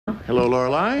Hello,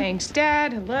 Lorelei. Thanks,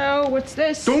 Dad. Hello, what's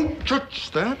this? Don't touch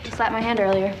that. You slapped my hand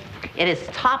earlier. It is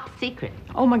top secret.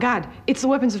 Oh my God, it's the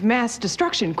weapons of mass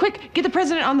destruction. Quick, get the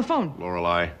president on the phone.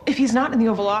 Lorelei. If he's not in the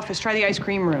Oval Office, try the ice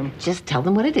cream room. Just tell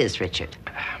them what it is, Richard.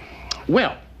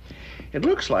 Well, it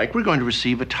looks like we're going to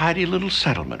receive a tidy little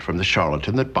settlement from the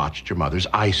charlatan that botched your mother's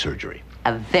eye surgery.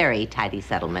 A very tidy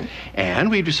settlement. And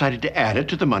we've decided to add it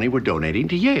to the money we're donating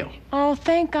to Yale. Oh,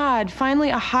 thank God. Finally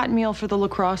a hot meal for the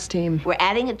lacrosse team. We're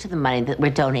adding it to the money that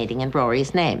we're donating in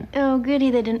Rory's name. Oh,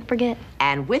 goody, they didn't forget.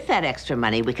 And with that extra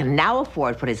money, we can now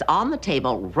afford what is on the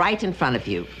table right in front of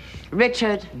you.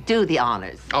 Richard, do the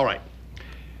honors. All right.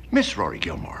 Miss Rory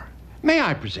Gilmore, may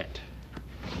I present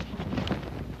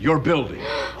your building?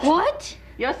 What?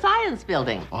 Your science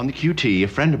building. On the QT, a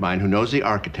friend of mine who knows the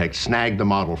architect snagged the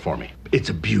model for me. It's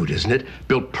a beaut, isn't it?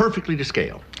 Built perfectly to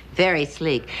scale. Very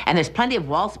sleek. And there's plenty of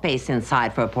wall space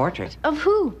inside for a portrait. Of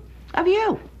who? Of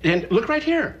you. And look right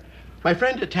here. My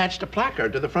friend attached a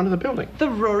placard to the front of the building. The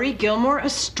Rory Gilmore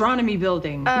Astronomy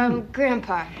Building.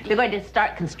 Grandpa. We're going to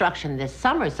start construction this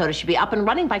summer, so it should be up and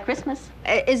running by Christmas.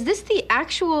 Is this the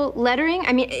actual lettering?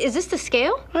 I mean, is this the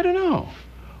scale? I don't know.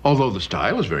 Although the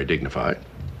style is very dignified.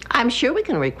 I'm sure we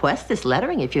can request this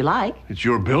lettering if you like. It's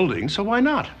your building, so why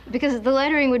not? Because the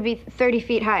lettering would be 30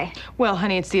 feet high. Well,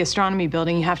 honey, it's the Astronomy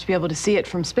Building. You have to be able to see it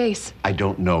from space. I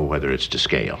don't know whether it's to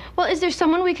scale. Well, is there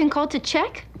someone we can call to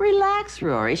check? Relax,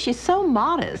 Rory. She's so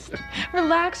modest.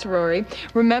 Relax, Rory.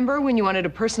 Remember when you wanted a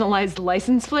personalized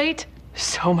license plate?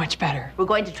 So much better. We're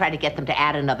going to try to get them to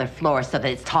add another floor so that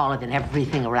it's taller than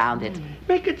everything around it.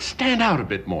 Make it stand out a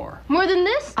bit more. More than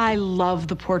this? I love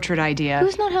the portrait idea.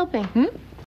 Who's not helping?